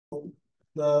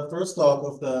The first talk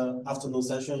of the afternoon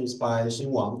session is by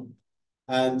Wang,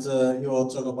 and he will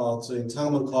talk about the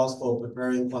entanglement cost for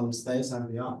preparing quantum states and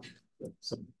beyond.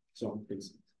 So,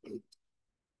 please.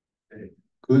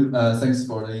 Good. Thanks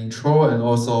for the intro, and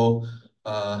also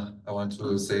I want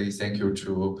to say thank you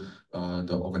to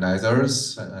the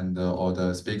organizers and all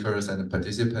the speakers and the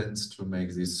participants to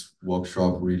make this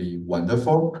workshop really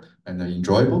wonderful and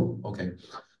enjoyable. Okay,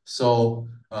 so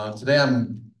today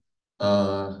I'm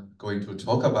going to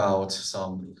talk about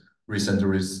some recent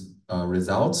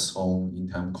results on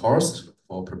in-time cost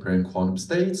for preparing quantum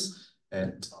states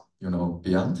and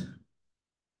beyond.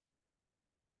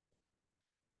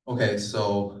 Okay,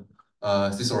 so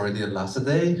this is already the last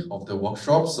day of the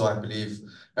workshop, so I believe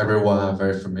everyone are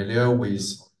very familiar with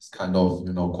this kind of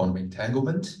quantum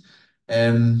entanglement.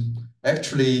 And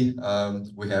actually,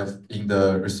 we have in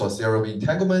the resource theory of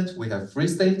entanglement, we have three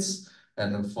states,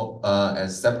 and for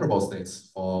as separable states.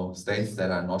 For states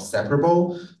that are not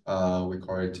separable, we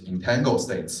call it entangled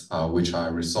states, which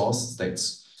are resource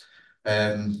states.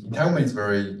 And entanglement is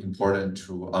very important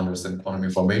to understand quantum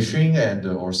information, and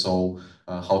also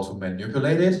how to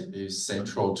manipulate it is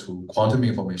central to quantum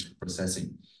information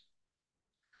processing.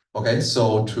 Okay,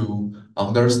 so to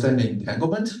understand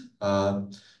entanglement,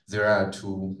 there are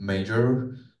two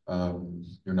major,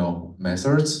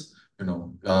 methods.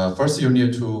 First you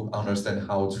need to understand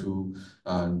how to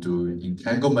do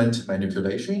entanglement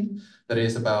manipulation. That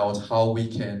is about how we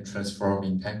can transform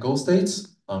entangled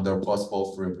states under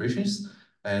possible free operations,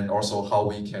 and also how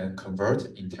we can convert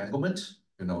entanglement,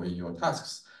 in your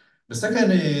tasks. The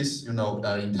second is,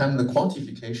 entanglement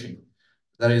quantification.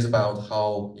 That is about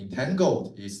how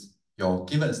entangled is your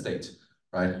given state,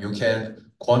 right? You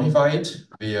can quantify it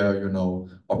via,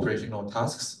 operational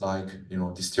tasks like,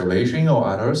 distillation or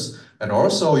others. And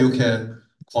also you can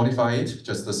quantify it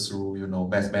just through,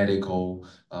 mathematical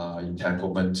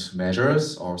entanglement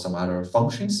measures or some other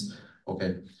functions.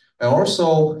 Okay. And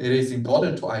also it is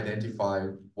important to identify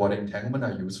what entanglement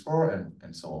are used for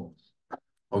and so on.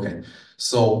 Okay,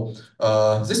 so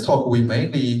this talk we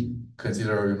mainly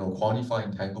consider quantifying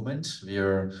entanglement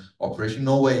via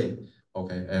operational way.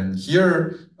 Okay, and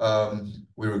here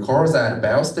we record that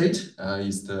biostate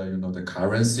is the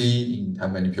currency in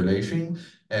time manipulation,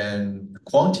 and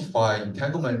quantify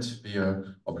entanglement via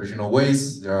operational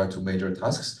ways. There are two major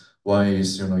tasks. One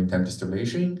is in-time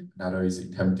distillation, another is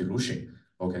in-time dilution.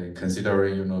 Okay,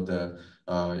 considering the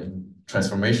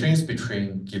transformations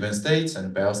between given states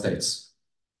and biostates.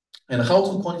 And how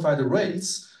to quantify the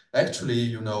rates?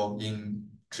 Actually, in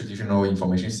traditional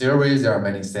information theory, there are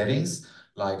many settings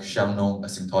like Shannon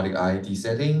asymptotic ID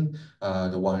setting,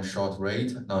 the one-shot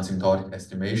rate, non-asymptotic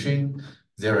estimation,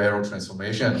 zero-error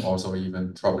transformation, and also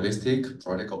even probabilistic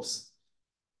protocols.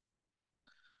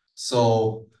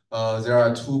 So there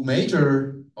are two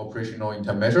major operational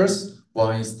intermeasures.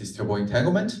 One is distillable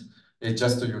entanglement. It's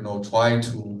just to try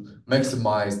to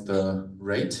maximize the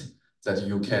rate that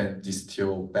you can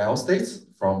distill Bell states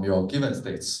from your given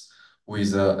states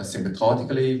with a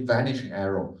asymptotically vanishing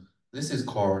error. This is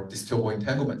called distillable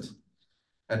entanglement.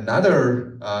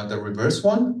 Another, the reverse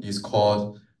one is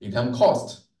called entanglement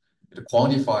cost. It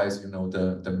quantifies,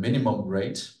 the minimum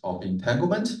rate of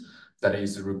entanglement that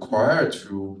is required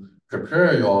to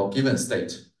prepare your given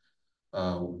state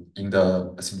in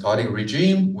the asymptotic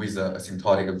regime with the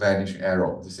asymptotic vanishing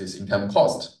error. This is entanglement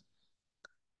cost.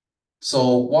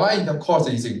 So why entanglement cost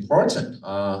is important?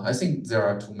 I think there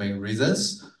are two main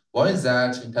reasons. One is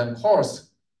that entanglement cost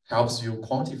helps you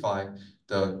quantify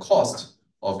the cost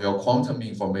of your quantum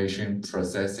information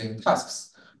processing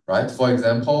tasks, right? For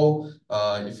example,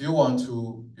 if you want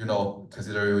to,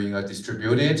 consider you in a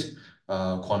distributed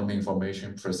quantum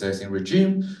information processing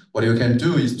regime, what you can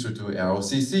do is to do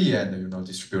LCC and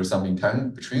distribute some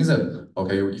entanglement between them.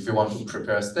 Okay, if you want to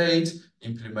prepare a state,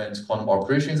 implement quantum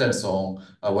operations and so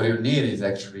on, what you need is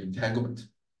actually entanglement.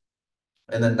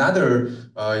 And another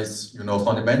is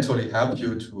fundamentally help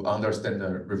you to understand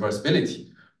the reversibility,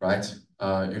 right?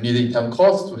 You need entanglement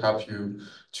cost to help you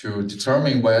to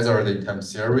determine whether the entanglement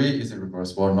theory is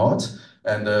reversible or not.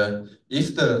 And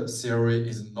if the theory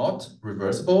is not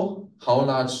reversible, how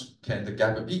large can the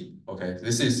gap be? Okay,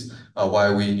 this is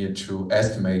why we need to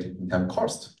estimate entanglement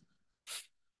cost.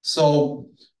 So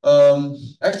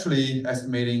actually,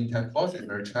 estimating entanglement cost is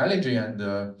very challenging,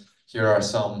 and here are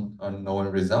some unknown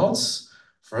results.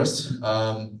 First,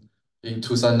 in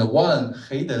 2001,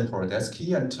 Hayden,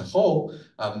 Horodetsky, and Tahoe,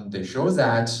 they show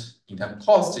that entanglement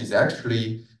cost is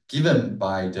actually given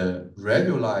by the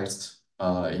regularized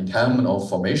entanglement of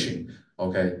formation.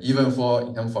 Okay, even for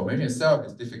entanglement formation itself,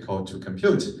 it's difficult to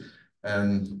compute.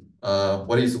 And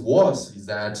what is worse is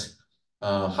that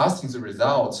Hastings'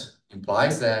 result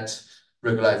implies that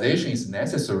regularization is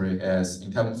necessary as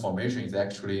entanglement formation is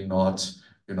actually not,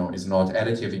 is not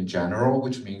additive in general,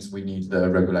 which means we need the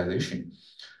regularization.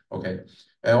 Okay,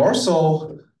 and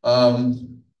also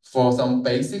for some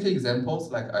basic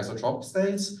examples like isotropic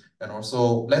states, and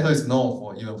also little is known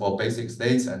for even for basic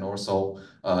states, and also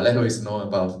little is known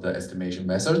about the estimation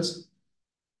methods.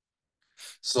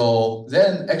 So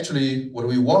then actually what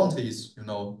we want is,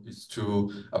 is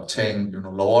to obtain,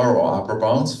 lower or upper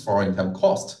bounds for entanglement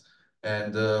cost.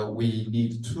 And we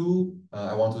need two,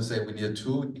 I want to say we need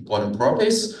two important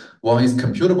properties. One is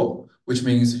computable, which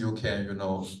means you can,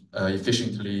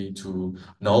 efficiently to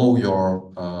know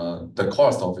your the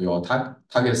cost of your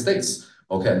target states.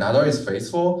 Okay, another is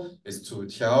faithful, is to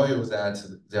tell you that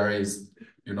there is,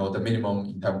 the minimum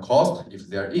entanglement cost if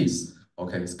there is.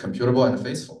 Okay, it's computable and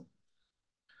faithful.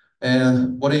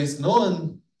 And what is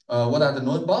known, what are the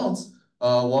known bounds?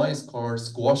 One is called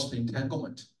squashed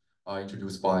entanglement,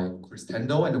 introduced by Chris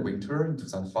Tendall and Winter in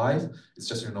 2005. It's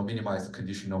just, minimize the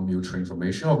conditional mutual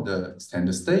information of the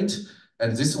standard state.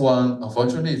 And this one,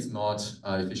 unfortunately, is not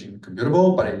efficiently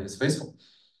computable, but it is faithful.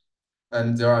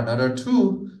 And there are another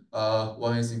two.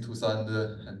 One is in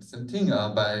 2017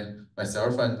 by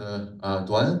myself and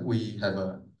Duan. We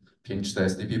have pinched the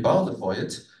SDP bound for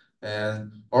it.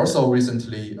 And also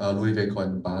recently, Louis Vico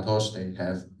and Bartosz, they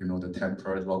have, the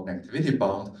temporal log negativity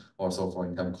bound also for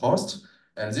entanglement cost.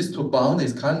 And this two bound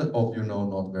is kind of,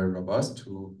 not very robust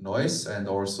to noise and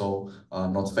also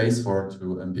not faithful to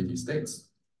MPP states.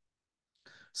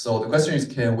 So the question is,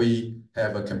 can we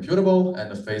have a computable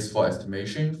and a faithful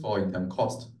estimation for entanglement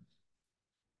cost?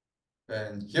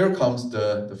 And here comes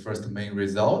the first main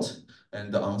result.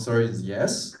 And the answer is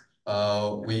yes.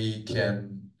 We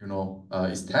can,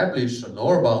 establish a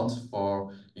lower bound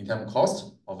for entanglement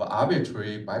cost of an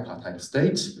arbitrary bipartite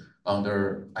state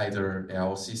under either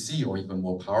LCC or even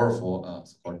more powerful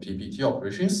so-called PPT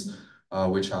operations,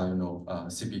 which are,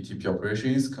 CPTP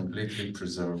operations completely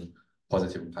preserve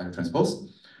positive partial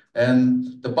transpose.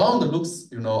 And the bound looks,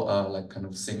 like kind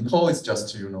of simple. It's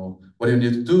just, what you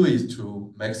need to do is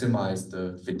to maximize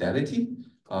the fidelity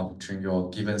between your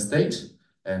given state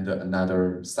and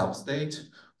another substate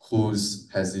whose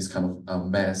has this kind of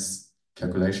mass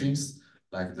calculations,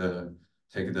 like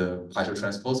take the partial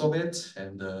transpose of it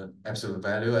and the absolute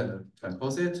value and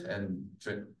transpose it and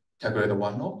calculate the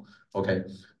one norm. Okay,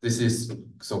 this is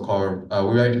so-called,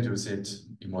 we will introduce it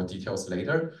in more details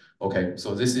later. Okay,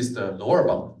 so this is the lower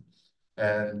bound.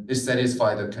 And it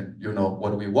satisfies the,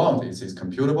 what we want is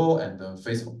computable and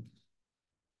faithful.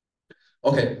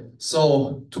 Okay,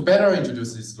 so to better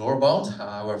introduce this lower bound,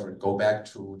 I will go back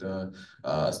to the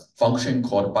function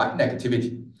called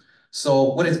binegativity. So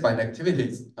what is binegativity?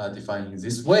 It's defined in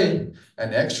this way,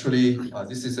 and actually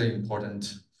this is an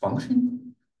important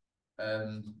function.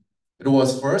 And it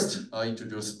was first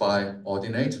introduced by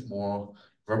Ordinate, more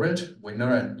Verbert,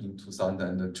 Winner, and in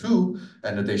 2002,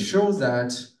 and they show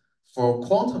that for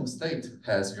quantum state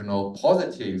has,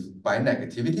 positive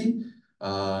binegativity.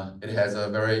 It has a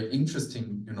very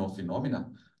interesting, phenomena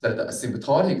that the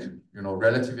asymptotic,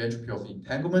 relative entropy of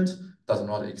entanglement does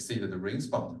not exceed the rings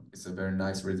bound. It's a very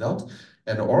nice result.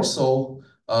 And also,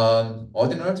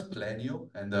 Ordinate, Planio,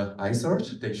 and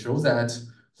Isert, they show that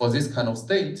for this kind of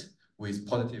state with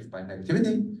positive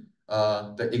binegativity,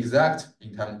 the exact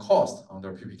entanglement cost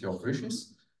under PPT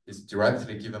operations is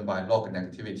directly given by log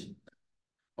negativity.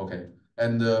 Okay,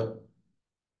 and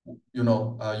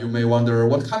you may wonder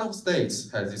what kind of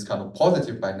states has this kind of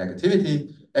positive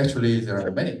binegativity. Actually, there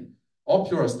are many. All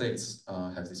pure states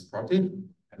have this property,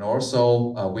 and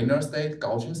also Wiener state,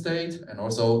 Gaussian state, and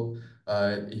also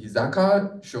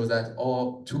Izaka shows that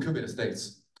all 2-qubit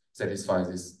states satisfy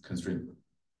this constraint.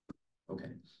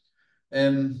 Okay,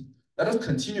 and let us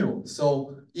continue.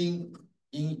 So in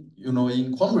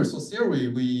quantum resource theory,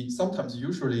 we sometimes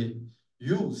usually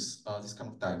use this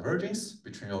kind of divergence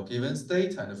between your given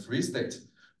state and a free state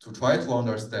to try to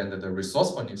understand the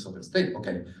resourcefulness of the state.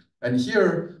 Okay, and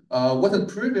here, what the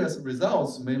previous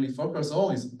results mainly focus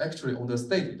on is actually on the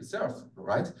state itself,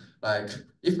 right? Like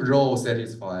if rho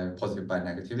satisfy positive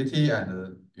binegativity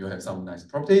and you have some nice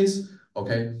properties,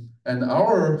 okay? And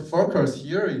our focus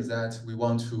here is that we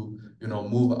want to,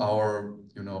 move our,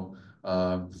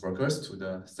 focus to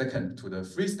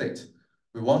the free state.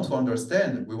 We want to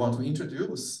understand, we want to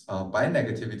introduce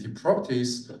binegativity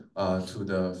properties to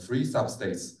the free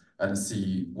substates and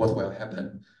see what will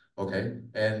happen. Okay,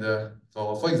 and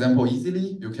so for example,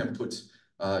 easily you can put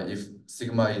if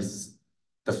sigma is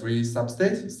the free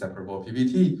substate, is separable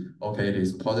PPT. Okay, it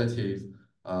is positive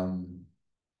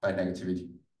binegativity.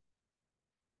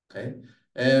 Okay,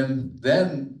 and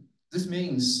then This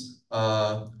means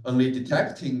only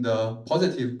detecting the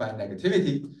positive by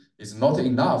negativity is not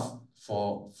enough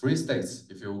for free states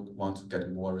if you want to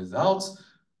get more results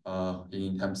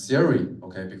in time theory,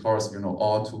 okay? Because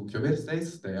all two qubit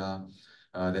states they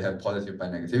have positive by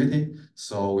negativity.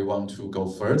 So we want to go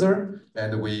further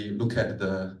and we look at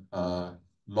the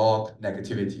log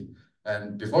negativity.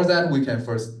 And before that, we can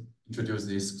first introduce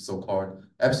this so-called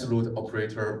absolute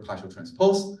operator partial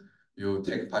transpose. You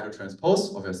take partial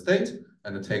transpose of your state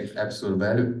and take absolute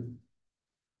value.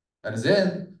 And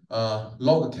then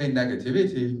log k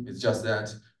negativity is just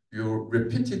that you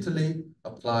repeatedly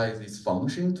apply this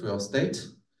function to your state,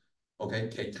 okay,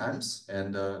 k times,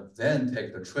 and then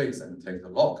take the trace and take the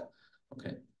log,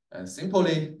 okay. And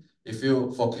simply, if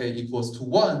you for k equals to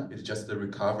 1, it just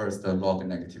recovers the log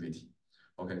negativity.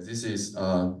 Okay, this is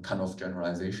kind of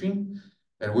generalization,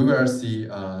 and we will see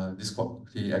this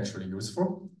quality actually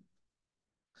useful.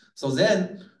 So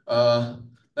then,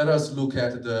 let us look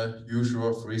at the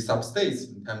usual free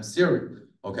substates in time theory.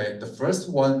 Okay, the first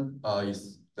one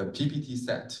is the PPT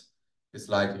set. It's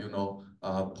like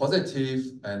positive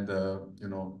and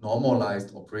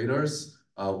normalized operators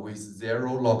with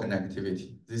zero log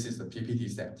negativity. This is the PPT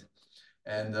set,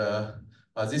 and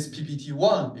this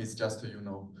PPT1 is just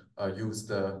use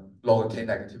the log k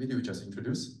negativity we just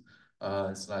introduced.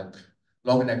 It's like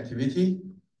log negativity,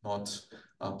 not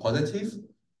positive.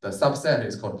 The subset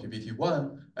is called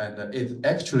PPT1, and it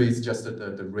actually is just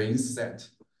the range set,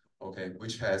 okay,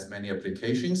 which has many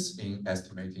applications in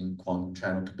estimating quantum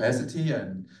channel capacity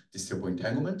and distributable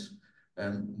entanglement.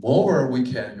 And moreover, we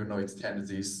can extend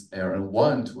this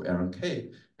Ln1 to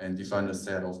Lnk and define a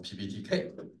set of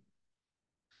PPTk.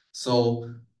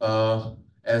 So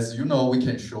as you know, we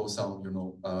can show some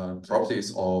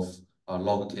properties of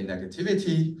log k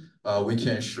negativity. We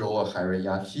can show a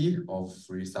hierarchy of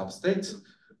free substate.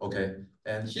 Okay,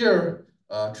 and here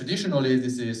traditionally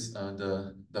this is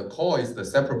the core is the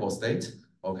separable state.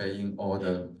 Okay, in all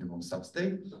the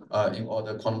substate, in all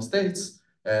the quantum states,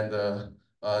 and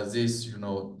this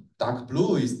dark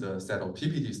blue is the set of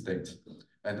PPT state,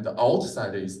 and the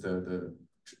outside is the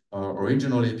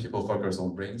originally people focus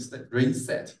on range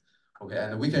set. Okay,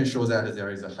 and we can show that there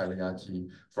is a hierarchy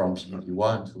from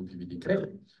PPT1 to PPTk.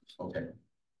 Okay.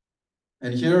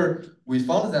 And here we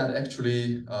found that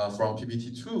actually from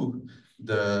PPT2,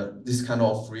 this kind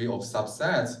of free of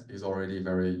subsets is already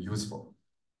very useful.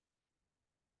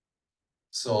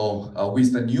 So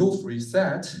with the new free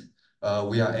set,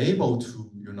 we are able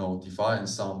to define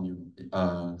some new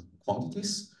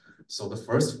quantities. So the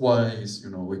first one is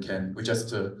we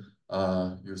just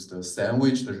use the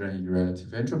sandwich, the Renyi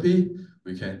relative entropy.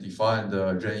 We can define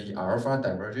the Renyi alpha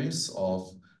divergence of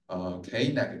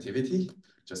k negativity.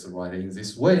 Just write it in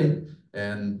this way.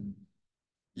 And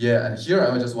yeah, and here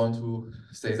I just want to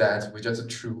say that we just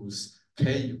choose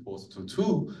k equals to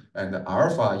 2 and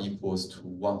alpha equals to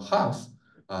 1/2.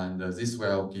 And this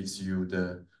well gives you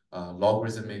the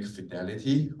logarithmic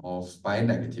fidelity of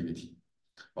binegativity.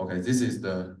 Okay, this is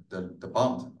the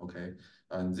bound, okay?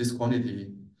 And this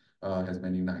quantity has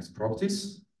many nice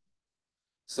properties.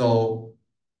 So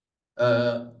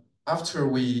after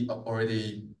we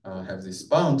already have this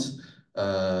bound,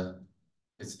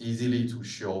 it's easily to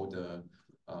show the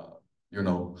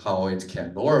how it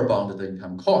can lower bound the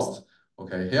income cost.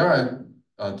 Okay, here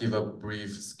I give a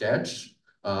brief sketch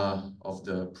of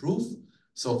the proof.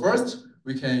 So first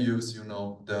we can use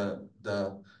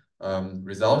the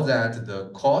result that the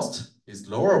cost is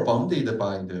lower bounded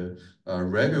by the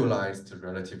regularized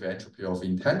relative entropy of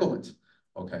entanglement.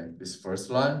 Okay, this first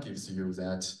line gives you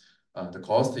that the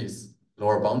cost is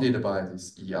lower bounded by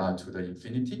this ER to the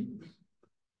infinity.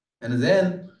 And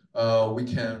then we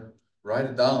can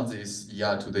write down this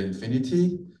ER to the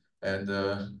infinity and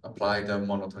apply the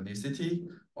monotonicity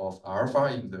of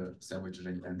alpha in the sandwich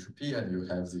ring entropy, and you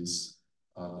have this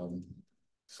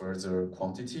further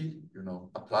quantity,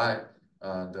 apply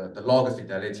the log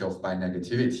fidelity of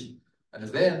binegativity. And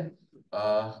then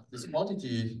this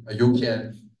quantity, you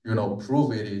can,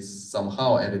 prove it is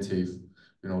somehow additive,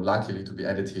 likely to be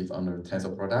additive under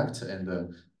tensor product,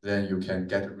 and then you can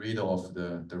get rid of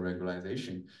the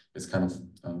regularization. It's kind of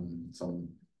some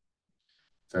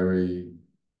very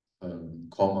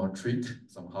common trick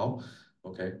somehow,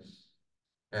 okay?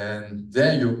 And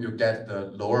then you get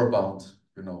the lower bound,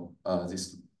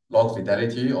 this log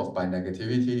fidelity of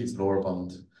binegativity is lower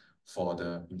bound for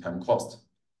the in-time cost.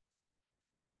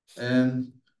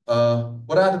 And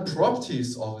what are the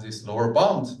properties of this lower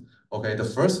bound? Okay, the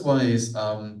first one is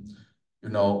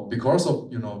because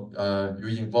of you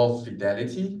involve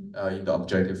fidelity in the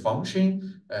objective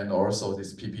function and also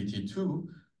this PPT2,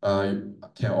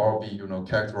 can all be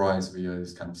characterized via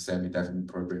this kind of semi-definite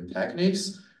programming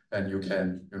techniques, and you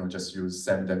can just use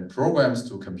semi-definite programs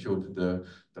to compute the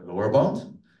lower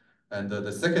bound. And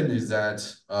the second is that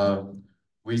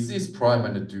with this prime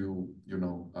and dual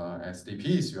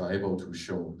SDPs, you are able to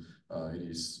show it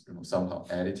is somehow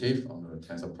additive on the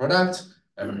tensor product,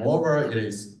 and moreover, it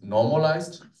is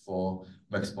normalized for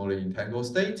maximally entangled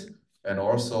state, and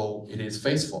also it is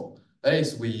faithful. That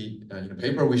is, in the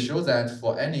paper we show that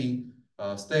for any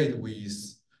state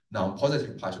with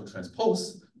non-positive partial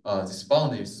transpose, this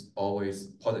bound is always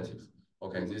positive.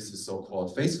 Okay, this is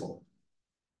so-called faithful.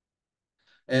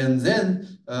 And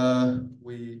then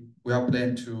we are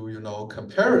planning to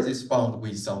compare this bound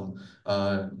with some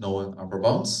known upper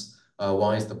bounds.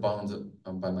 One is the bound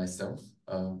by myself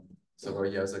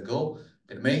several years ago.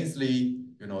 It mainly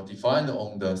defined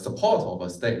on the support of a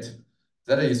state.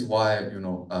 That is why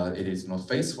it is not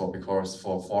faithful, because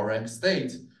for four-rank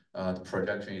state, the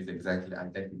projection is exactly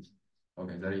identical.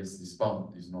 Okay, that is, this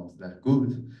bound is not that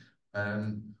good.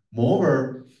 And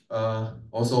moreover,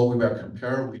 also we will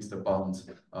compare with the bound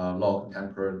log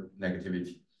temporal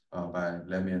negativity by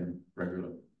Lamian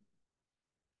regular.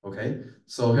 Okay,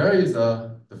 so here is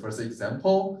the first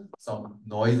example, some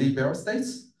noisy barrel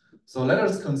states. So let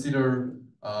us consider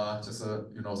just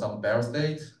some barrel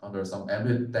state under some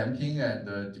ambient damping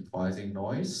and deprising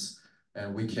noise,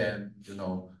 and we can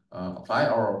apply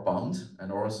our bound,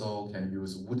 and also can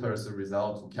use Wooter's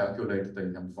result to calculate the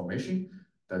income formation.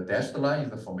 The dashed line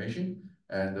is the formation,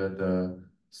 and the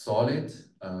solid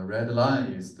red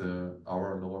line is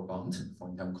our lower bound for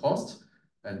income cost.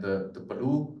 And the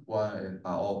blue one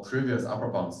are all previous upper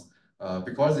bounds.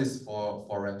 Because it's for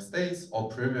rank states, all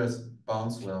previous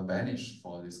bounds will vanish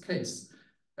for this case.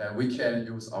 And we can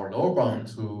use our lower bound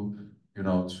to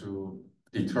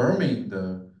determine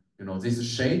this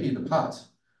shaded part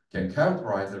can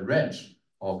characterize the range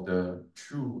of the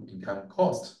true income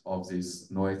cost of these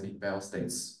noisy barrel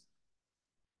states.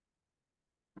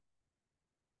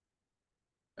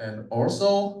 And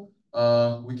also,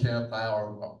 we can apply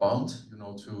our bound,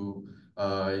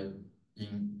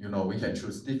 we can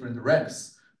choose different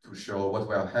ranks to show what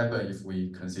will happen if we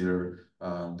consider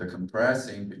the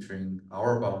compressing between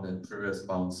our bound and previous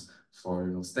bounds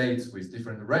for states with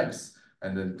different ranks.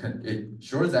 And then it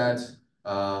shows that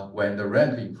when the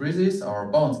rank increases, our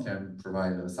bounds can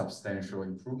provide a substantial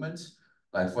improvement.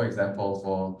 Like for example,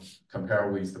 for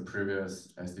compare with the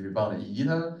previous SDV bound in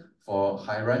eta, for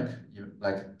high rank,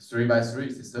 like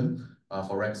 3x3 system,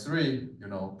 for rank 3,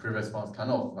 previous bounds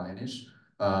kind of vanish,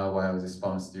 while this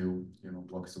bound still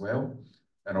works well.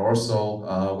 And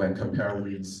also when compared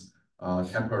with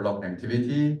temporal log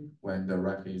activity, when the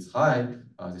rank is high,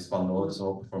 this bound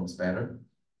also performs better.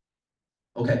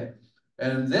 Okay,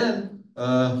 and then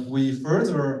we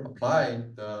further apply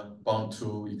the bound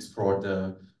to explore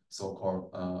the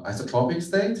so-called isotropic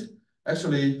state.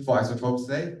 Actually, for isotropic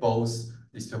state, both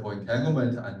distributable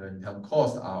entanglement and the entanglement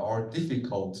cost are all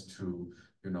difficult to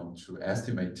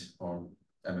estimate, or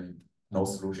I mean, no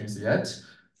solutions yet.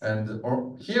 And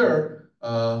here,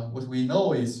 what we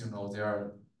know is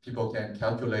people can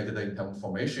calculate the entanglement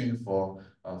formation for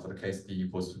the case d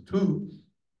equals to 2,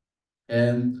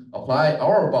 and apply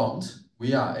our bound.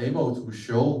 We are able to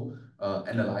show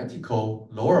analytical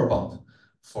lower bound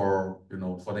for the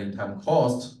entanglement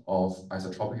cost of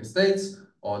isotropic states,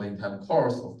 or the entanglement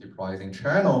cost of deprising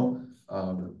channel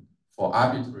for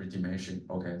arbitrary dimension.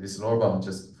 Okay, this lower bound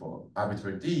just for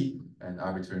arbitrary d and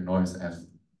arbitrary noise f.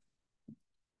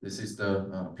 This is the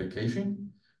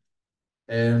application.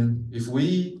 And if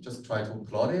we just try to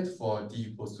plot it for d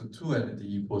equals to 2 and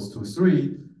d equals to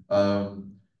 3,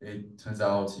 it turns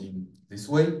out in this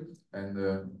way. And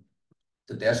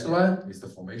the dashed line is the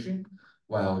formation,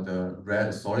 while the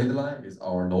red solid line is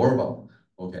our lower bound.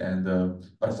 Okay, and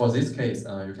but for this case,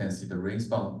 you can see the rings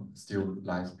bound still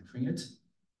lies between it,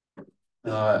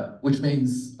 which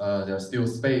means there's still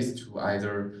space to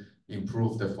either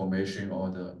improve the formation or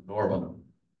the lower bound.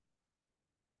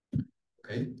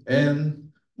 Okay,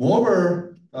 and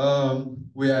moreover,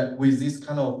 with this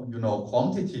kind of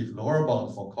quantitative lower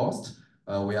bound for cost,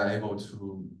 we are able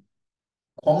to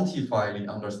quantifiably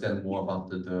understand more about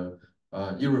the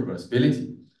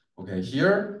irreversibility. Okay,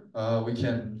 here we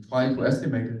can try to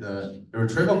estimate the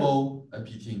irretrievable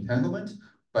PT entanglement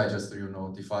by just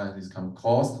define this kind of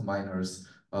cost minus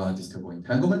distributable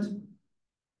entanglement.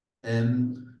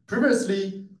 And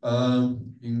previously,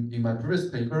 in my previous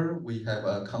paper, we have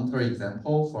a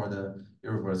counterexample for the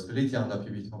irreversibility under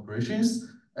PBT operations.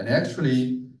 And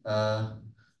actually,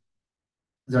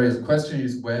 there is a question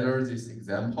is whether this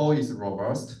example is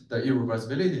robust. The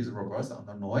irreversibility is robust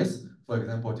under noise, for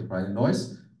example, deprising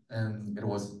noise. and it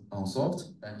was unsolved.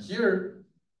 And here,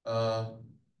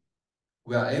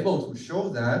 we are able to show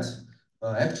that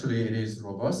actually it is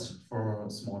robust for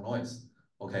small noise.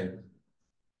 Okay.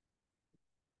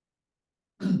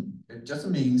 It just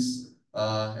means,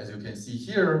 as you can see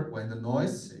here, when the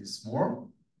noise is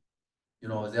small,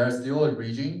 there is still a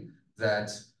region that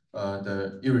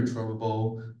the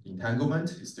irretrievable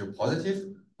entanglement is still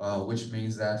positive, which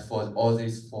means that for all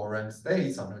these foreign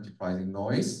states under multiplying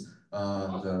noise,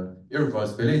 the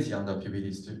irreversibility under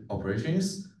PPT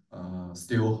operations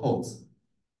still holds.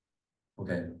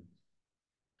 Okay.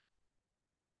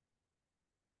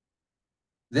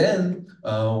 Then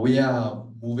we are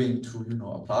moving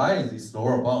to apply this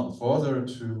lower bound further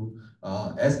to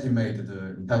estimate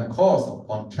the time cost of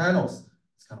quantum channels.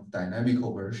 It's kind of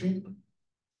dynamical version.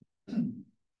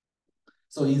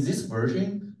 So in this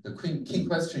version, the key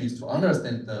question is to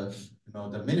understand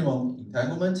the minimum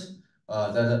entanglement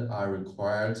that are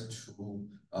required to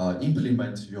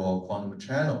implement your quantum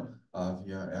channel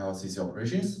via LCC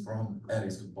operations from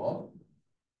Alice to Bob.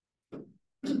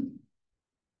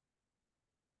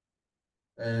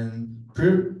 And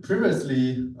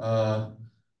previously,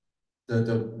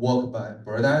 the work by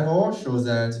Bird et al. Shows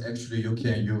that actually you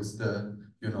can use the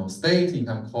state in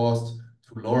time cost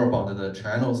to lower bound the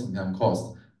channels in time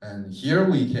cost. And here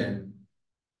we can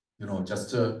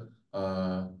just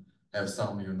have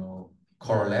some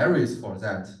corollaries for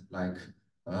that. Like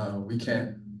we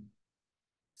can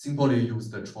simply use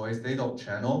the choice state of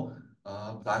channel,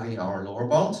 plug in our lower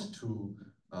bound to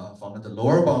find the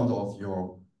lower bound of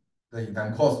the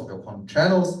in-time cost of your quantum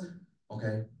channels.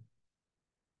 Okay.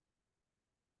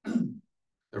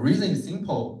 The reason is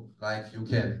simple. Like you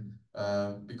can,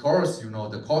 because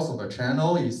the cost of a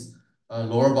channel is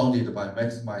lower bounded by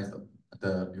maximize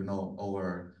the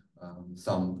over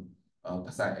some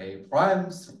psi a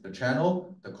primes the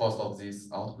channel, the cost of this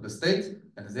output state,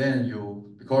 and then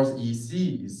because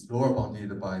EC is lower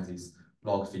bounded by this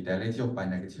log fidelity of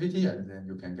binegativity, and then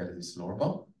you can get this lower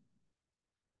bound.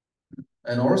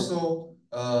 And also,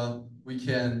 we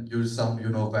can use some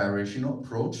variational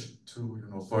approach to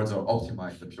further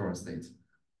optimize the pure state.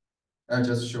 I'll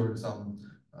just show you some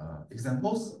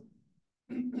examples.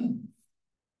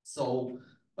 So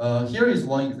here is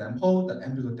one example, the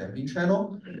amplitude damping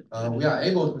channel. We are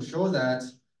able to show that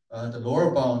the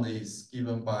lower bound is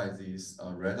given by this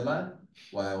red line,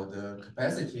 while the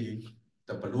capacity,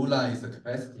 the blue line is the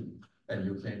capacity. And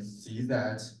you can see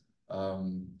that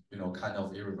kind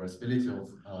of irreversibility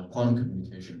of quantum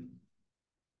communication.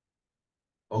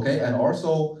 Okay, and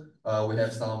also we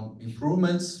have some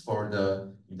improvements for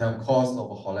the in-time cost of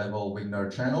high-level Wigner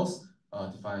channels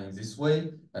defined this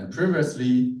way. And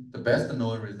previously, the best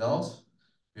known results,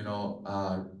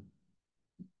 are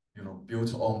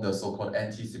built on the so-called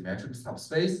anti-symmetric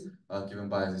subspace given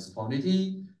by this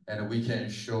quantity, and we can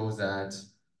show that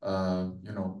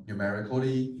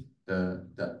numerically the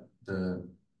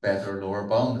better lower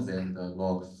bound than the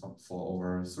log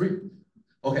 4/3.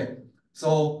 Okay,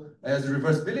 so as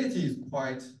reversibility is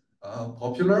quite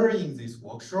popular in this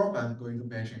workshop, I'm going to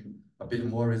mention a bit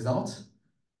more results.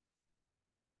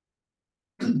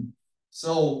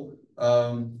 So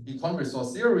in quantum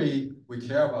resource theory, we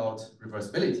care about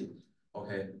reversibility.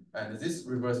 Okay, and this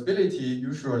reversibility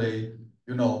usually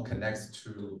connects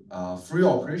to free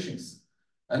operations.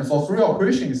 And for free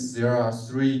operations, there are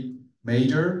three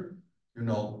major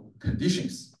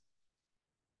conditions.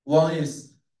 One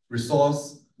is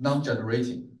resource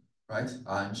non-generating, right?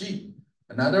 RNG.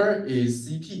 Another is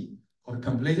CP, called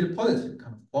completely positive,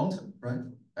 kind of quantum, right?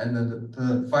 And then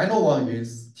the final one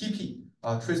is TP,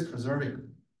 trace preserving,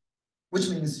 which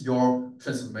means your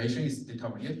transformation is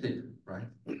deterministic, right?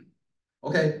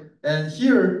 Okay, and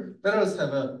here let us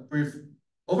have a brief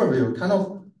overview. Kind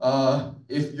of,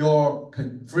 if your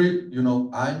free,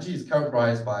 RNG is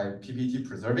characterized by PPT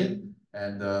preserving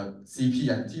and CP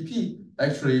and TP,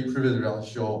 actually previous results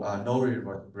show no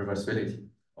reversibility.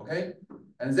 Okay,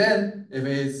 and then if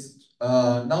it's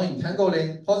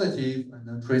non-entangling positive and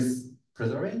then trace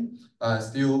preserving,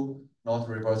 still not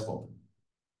reversible.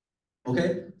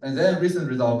 Okay, and then recent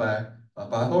result by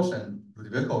Bartosz and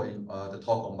Ludovico in the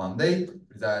talk on Monday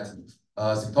is that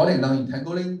symptotic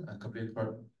non-entangling and complete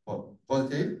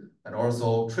positive, and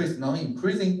also trace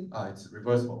non-increasing, it's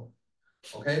reversible.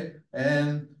 Okay,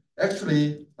 and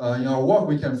actually in our work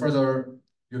we can further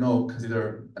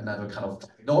consider another kind of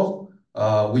trade-off.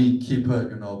 We keep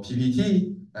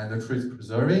PPT and the trace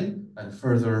preserving, and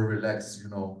further relax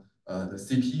the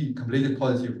CP completely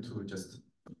positive to just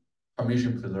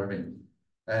permission preserving,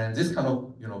 and this kind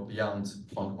of beyond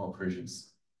quantum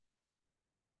operations.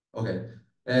 Okay,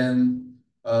 and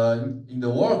In the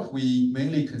work, we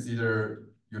mainly consider,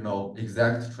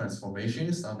 exact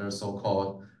transformations under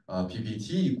so-called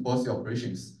PPT quasi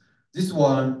operations. This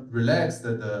one relaxes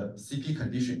the CP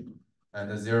condition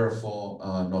and therefore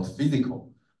not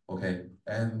physical. Okay,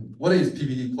 and what is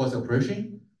PPT quasi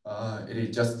operation? It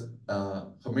is just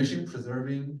permission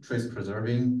preserving, trace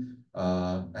preserving,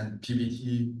 and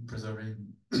PPT preserving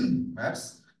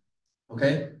maps.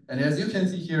 Okay, and as you can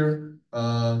see here,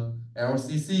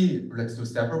 LCC relates to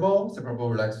separable, separable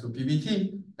relates to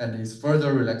PPT, and is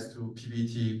further relates to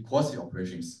PPT quasi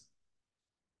operations.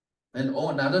 And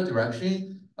on another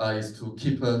direction is to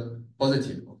keep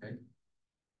positive, okay?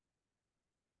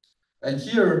 And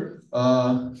here,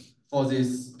 for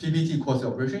this PPT quasi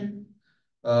operation,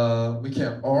 we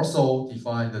can also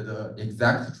define the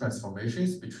exact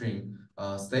transformations between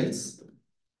states,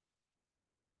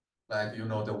 like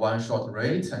the one-shot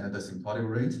rate and the symptotic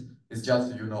rate. It's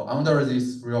just under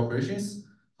these three operations,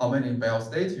 how many Bell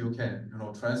states you can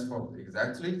transform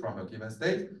exactly from a given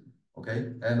state.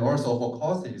 Okay, and also for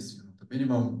cost is the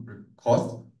minimum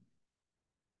cost.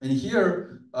 And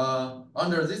here,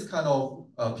 under this kind of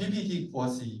PPT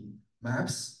quasi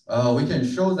maps, we can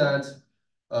show that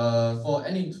for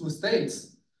any two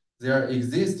states, there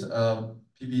exists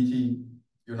PPT,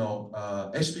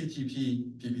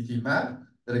 HPTP PPT map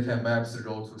that can map the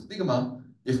rho to sigma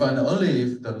if and only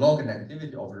if the log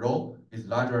activity of rho is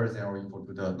larger than or equal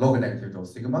to the log activity of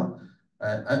sigma.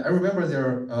 I remember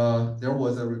there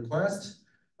was a request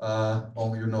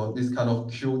on this kind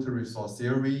of cute resource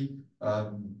theory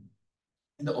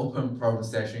in the open problem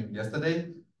session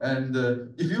yesterday. And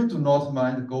if you do not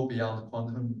mind go beyond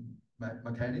quantum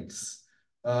mechanics,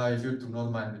 if you do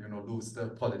not mind lose the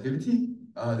positivity,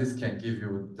 this can give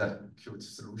you that cute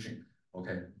solution.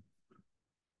 Okay.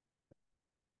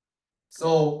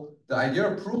 So the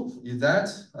ideal proof is that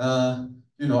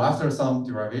after some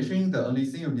derivation, the only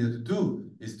thing you need to do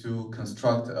is to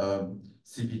construct a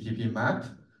CPTP map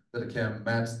that can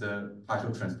map the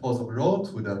partial transpose of rho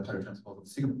to the partial transpose of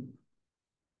sigma.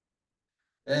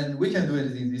 And we can do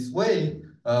it in this way.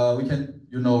 We can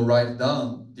write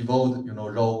down, devote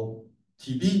rho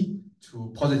TB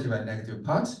to positive and negative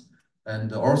parts,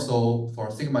 and also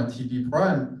for sigma TB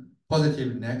prime,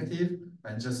 positive, negative,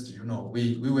 and just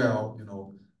we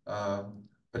will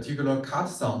particular cut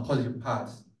some positive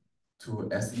parts to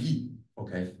SE.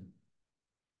 Okay,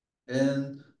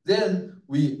 and then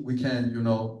we can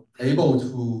able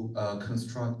to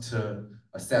construct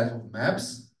a set of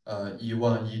maps,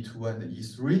 E1, E2, and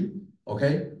E3.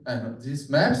 Okay, and these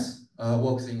maps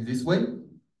works in this way.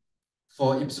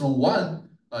 For epsilon1,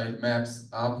 it maps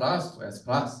R plus to S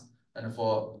plus, and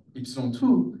for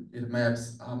epsilon2, it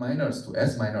maps R minus to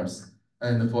S minus,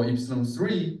 and for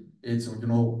epsilon3, it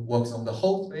works on the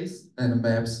whole space and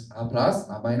maps R plus,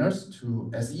 R minus to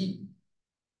SE.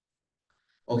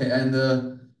 Okay, and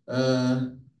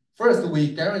first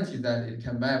we guarantee that it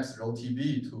can map rho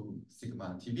TB to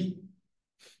sigma TB.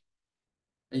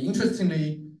 And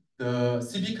interestingly, the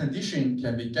CP condition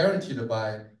can be guaranteed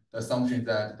by the assumption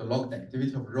that the log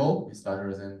activity of rho is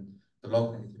larger than the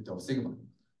log activity of sigma.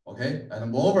 Okay,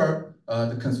 and moreover,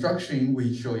 the construction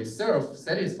we show itself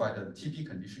satisfies the TP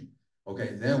condition.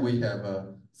 Okay, then we have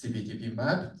a CPTP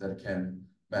map that can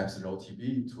map rho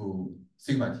TB to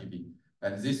sigma TB.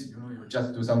 And this, you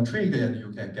just do some trick and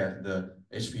you can get the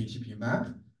HPTP map,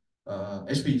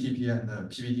 HPTP and the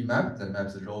PPT map that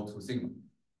maps rho to sigma.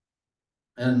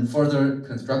 And further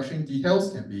construction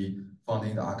details can be found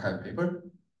in the archive paper.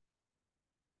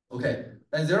 Okay,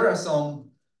 and there are some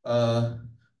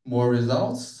more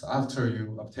results after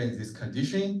you obtain this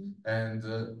condition, and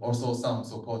also some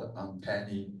so-called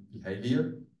uncanny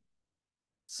behavior.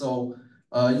 So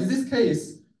in this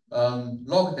case,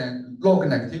 log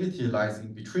activity lies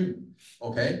in between.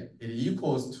 Okay, it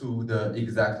equals to the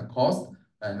exact cost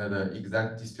and the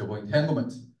exact distributable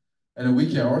entanglement. And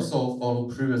we can also follow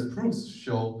previous proofs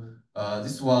show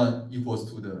this one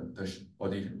equals to the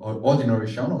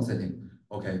ordinary Shannon setting.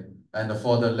 Okay, and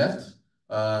for the left,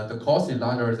 the cost is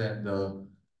larger than the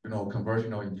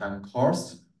conversional in time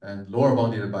cost and lower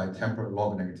bounded by temporal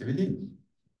log negativity.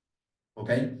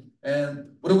 Okay,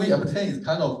 and what we obtain is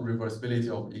kind of reversibility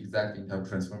of exact in-time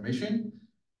transformation.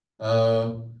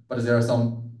 But there are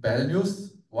some bad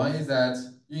news. One is that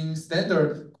in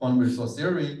standard quantum resource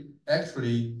theory,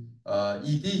 actually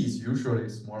ED is usually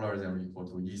smaller than or equal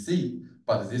to EC,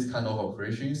 but this kind of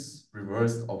operations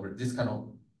reverse over this kind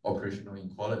of operational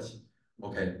inequality.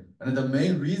 Okay, and the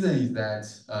main reason is that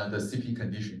the CP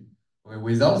condition. Okay,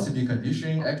 without CP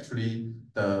condition, actually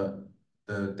the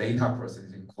data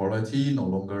processing quality no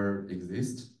longer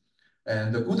exists.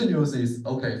 And the good news is,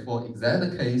 okay, for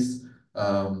exact case,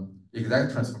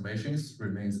 exact transformations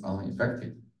remains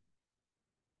unaffected.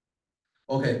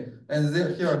 Okay, and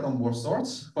here are some more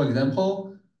thoughts. For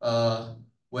example,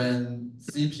 when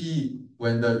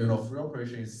the free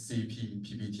operation is CP,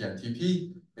 PPT, and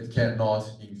TP, it cannot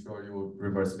ensure your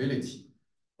reversibility.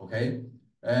 Okay,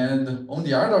 and on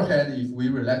the other hand, if we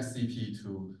relax CP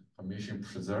to permission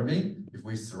preserving, if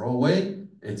we throw away,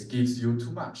 it gives you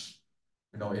too much.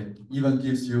 It even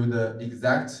gives you the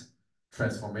exact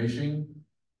transformation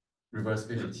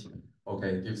reversibility. Okay,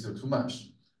 it gives you too much.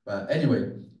 But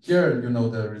anyway, here,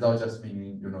 the result just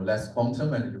meaning, less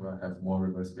quantum and you will have more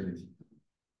reversibility.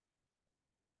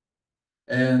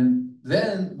 And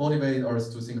then motivate us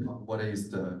to think about what is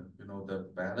the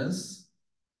balance.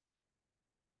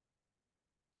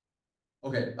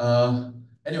 Okay,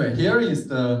 anyway, here is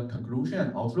the conclusion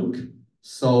and outlook.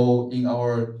 So in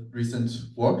our recent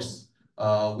works,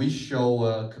 we show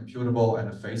a computable and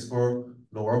a faithful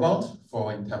lower bound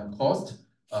for in-time cost,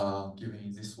 given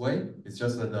in this way. It's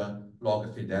just the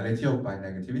log fidelity of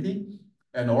binegativity.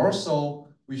 And also,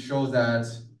 we show that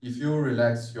if you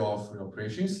relax your free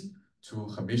operations to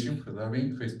Hermitian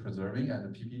preserving, trace preserving,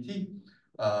 and PPT,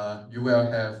 you will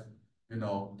have, you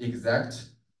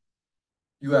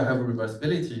will have a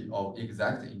reversibility of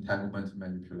exact entanglement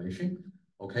manipulation.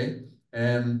 Okay,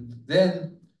 and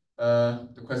then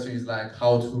the question is like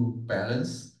how to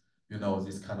balance,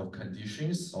 these kind of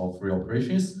conditions of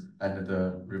reoperations and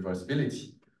the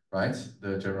reversibility, right?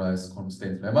 The generalized quantum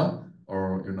state lemma,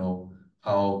 or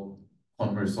how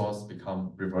quantum resource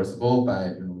become reversible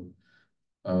by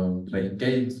playing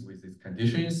games with these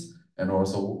conditions, and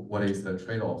also what is the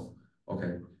trade-off.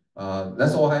 Okay,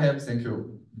 that's all I have. Thank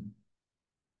you.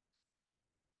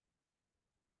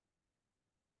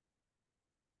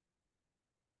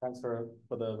 Thanks for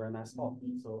the very nice talk.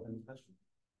 So any questions?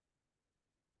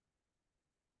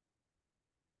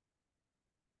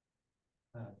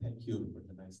 Thank you for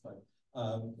the nice talk.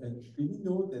 And do you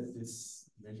know that this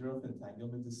measure of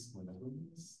entanglement is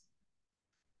monotonous?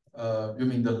 You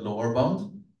mean the lower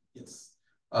bound? Yes.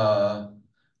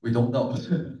 We don't know.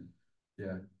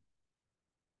 Yeah.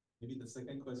 Maybe the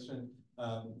second question.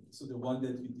 So the one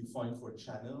that we defined for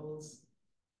channels,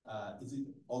 is it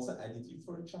also additive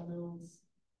for channels?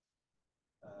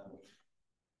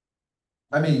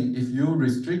 I mean, if you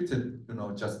restricted,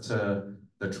 just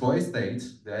the choice state,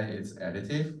 then it's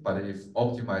additive. But if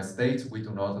optimized state, we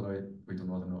do not know it. We do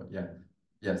not know it. Yeah.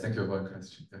 Yeah. Thank you for the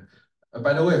question. Yeah.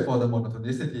 By the way, for the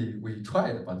monotonicity, we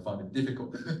tried but found it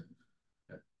difficult.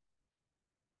 Yeah.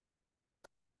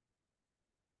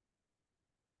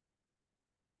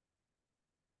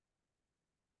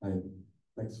 Hi.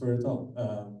 Thanks for your talk.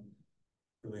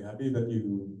 Really happy that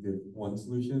you give one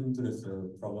solution to this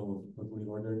problem of locally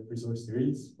ordered resource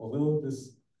series. Although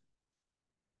this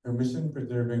Hermitian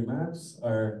preserving maps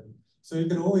are, so you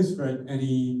can always write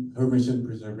any Hermitian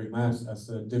preserving maps as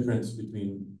a difference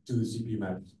between two CP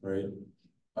maps, right?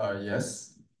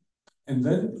 Yes. And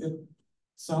then it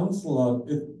sounds a lot,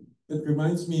 it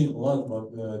reminds me a lot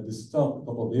about this talk a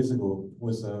couple of days ago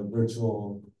was a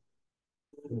virtual,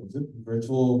 was it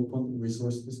virtual quantum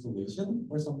resource distillation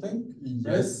or something?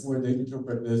 Yes. Right? Where they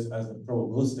interpret this as a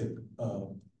probabilistic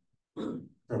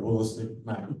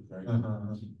map, right?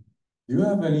 Do you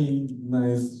have any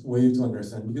nice way to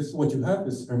understand? Because what you have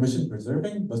is permission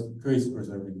preserving, but trace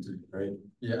preserving too, right?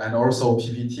 Yeah, and also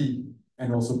PPT.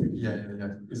 And also PPT.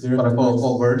 Yeah. Is there but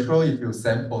for virtual, if you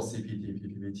sample CPT,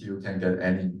 PPT, you can get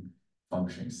any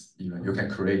functions. Even you can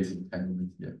create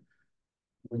entanglement. Yeah.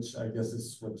 Which I guess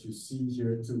is what you see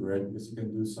here too, right? Because you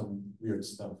can do some weird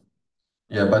stuff.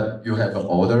 Yeah, but you have an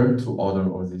order to order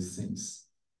all these things.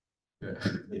 Yeah.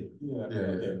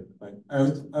 Okay. Fine. I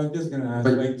was just gonna ask,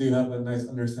 like, do you have a nice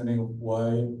understanding of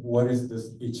what is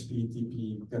this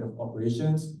HPTP kind of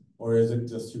operations, or is it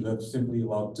just you have simply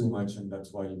logged too much and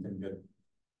that's why you can get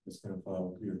this kind of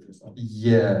weird result?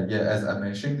 Yeah. As I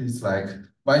mentioned, it's like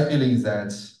my feeling is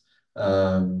that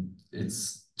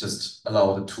it's just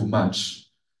allowed too much,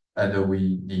 and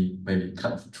we need maybe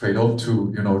kind of trade-off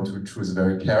to to choose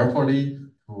very carefully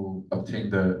to obtain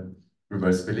the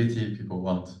reversibility people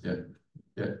want. Yeah.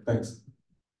 Thanks.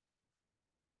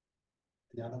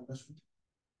 Any other questions?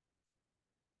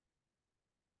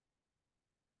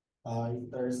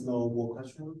 If there is no more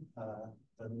question,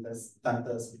 then let's thank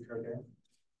the speaker again.